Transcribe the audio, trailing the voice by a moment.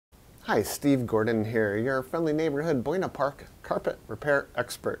Hi, Steve Gordon here, your friendly neighborhood Buena Park carpet repair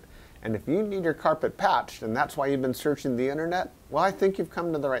expert. And if you need your carpet patched and that's why you've been searching the internet, well, I think you've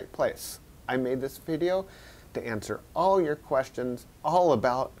come to the right place. I made this video to answer all your questions all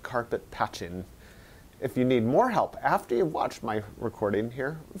about carpet patching. If you need more help after you've watched my recording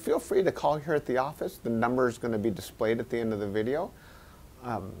here, feel free to call here at the office. The number is going to be displayed at the end of the video.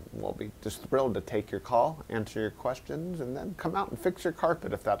 We'll be just thrilled to take your call, answer your questions, and then come out and fix your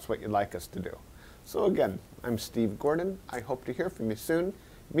carpet if that's what you'd like us to do. So again, I'm Steve Gordon. I hope to hear from you soon.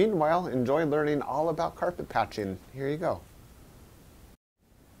 Meanwhile, enjoy learning all about carpet patching. Here you go.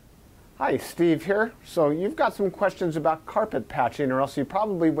 Hi, Steve here. So you've got some questions about carpet patching, or else you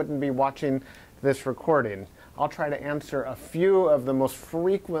probably wouldn't be watching this recording. I'll try to answer a few of the most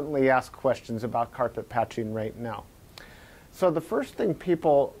frequently asked questions about carpet patching right now. So the first thing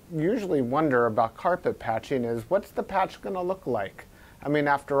people usually wonder about carpet patching is, what's the patch going to look like? I mean,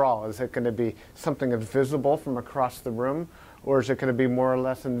 after all, is it going to be something that's visible from across the room, or is it going to be more or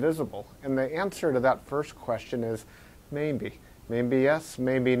less invisible? And the answer to that first question is maybe. Maybe yes,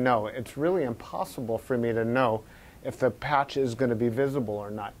 maybe no. It's really impossible for me to know if the patch is going to be visible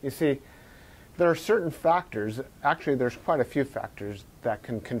or not. You see, there are certain factors, actually there's quite a few factors that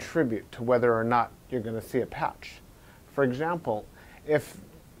can contribute to whether or not you're going to see a patch. For example, if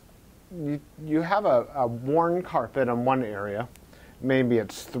you have a worn carpet in one area, maybe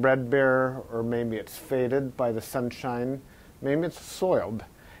it's threadbare or maybe it's faded by the sunshine, maybe it's soiled,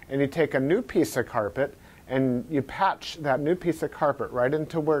 and you take a new piece of carpet and you patch that new piece of carpet right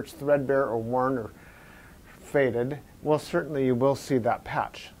into where it's threadbare or worn or faded, well, certainly you will see that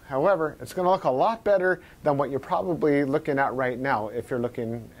patch. However, it's going to look a lot better than what you're probably looking at right now if you're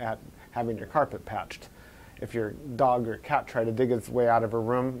looking at having your carpet patched. If your dog or cat try to dig its way out of a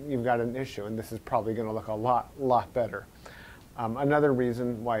room, you've got an issue, and this is probably going to look a lot better. Another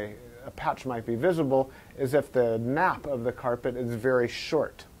reason why a patch might be visible is if the nap of the carpet is very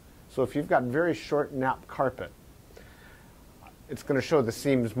short. So if you've got very short nap carpet, it's going to show the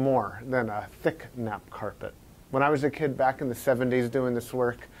seams more than a thick nap carpet. When I was a kid back in the 70s doing this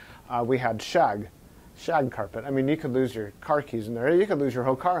work, we had shag carpet. I mean, you could lose your car keys in there. You could lose your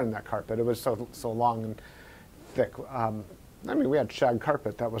whole car in that carpet. It was so long and thick. I mean, we had shag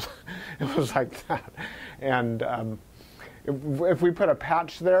carpet. That was, it was like that. And if we put a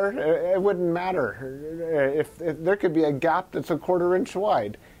patch there, it wouldn't matter. If there could be a gap that's a 1/4 inch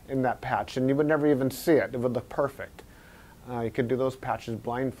wide in that patch, and you would never even see it. It would look perfect. You could do those patches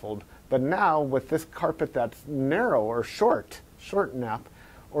blindfold. But now, with this carpet that's narrow or short nap,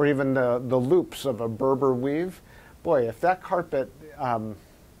 or even the loops of a Berber weave, boy, if that carpet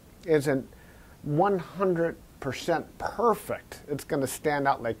isn't 100% perfect, it's going to stand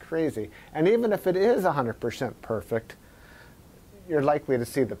out like crazy. And even if it is 100% perfect, you're likely to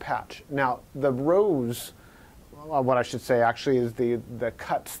see the patch. Now, the rows, what I should say actually is the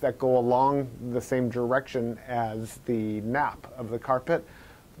cuts that go along the same direction as the nap of the carpet,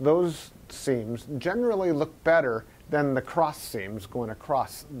 those seams generally look better than the cross seams going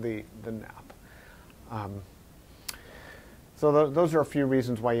across the nap. So those are a few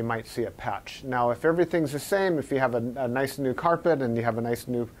reasons why you might see a patch. Now, if everything's the same, if you have a nice new carpet and you have a nice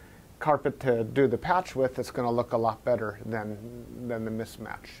new carpet to do the patch with, it's going to look a lot better than the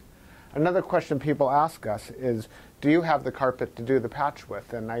mismatch. Another question people ask us is, do you have the carpet to do the patch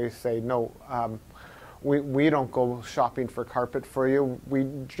with? And I say, no, we don't go shopping for carpet for you. We,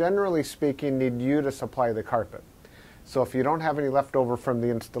 generally speaking, need you to supply the carpet. So if you don't have any left over from the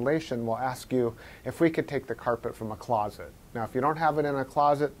installation, we'll ask you if we could take the carpet from a closet. Now, if you don't have it in a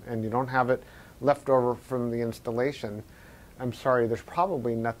closet and you don't have it left over from the installation, I'm sorry, there's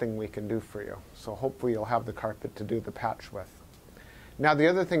probably nothing we can do for you. So hopefully you'll have the carpet to do the patch with. Now, the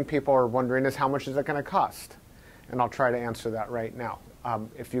other thing people are wondering is, how much is it going to cost? And I'll try to answer that right now.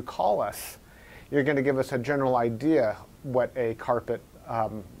 If you call us, you're going to give us a general idea what a carpet,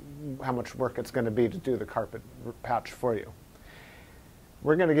 how much work it's going to be to do the carpet patch for you.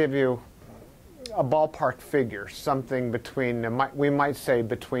 We're going to give you a ballpark figure, something between, we might say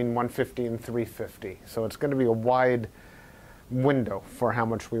between $150 and $350. So it's going to be a wide window for how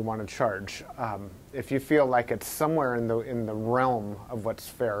much we want to charge. If you feel like it's somewhere in the realm of what's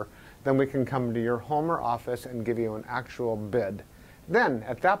fair, then we can come to your home or office and give you an actual bid. Then,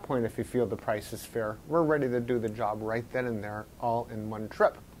 at that point, if you feel the price is fair, we're ready to do the job right then and there, all in one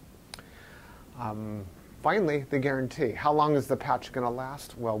trip. Finally, the guarantee. How long is the patch going to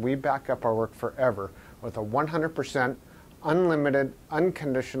last? Well, we back up our work forever with a 100% unlimited,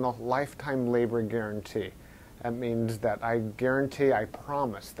 unconditional lifetime labor guarantee. That means that I guarantee, I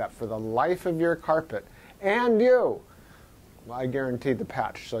promise that for the life of your carpet and you, I guarantee the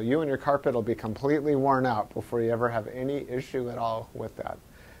patch. So you and your carpet will be completely worn out before you ever have any issue at all with that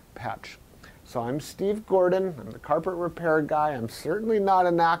patch. So I'm Steve Gordon. I'm the carpet repair guy. I'm certainly not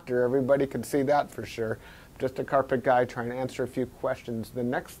an actor. Everybody can see that for sure. I'm just a carpet guy trying to answer a few questions. The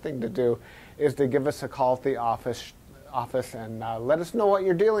next thing to do is to give us a call at the office and let us know what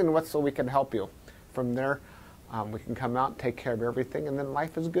you're dealing with so we can help you. From there, we can come out and take care of everything, and then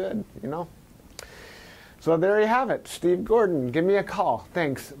life is good, you know. So there you have it. Steve Gordon, give me a call.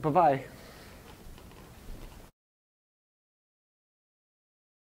 Thanks. Bye-bye.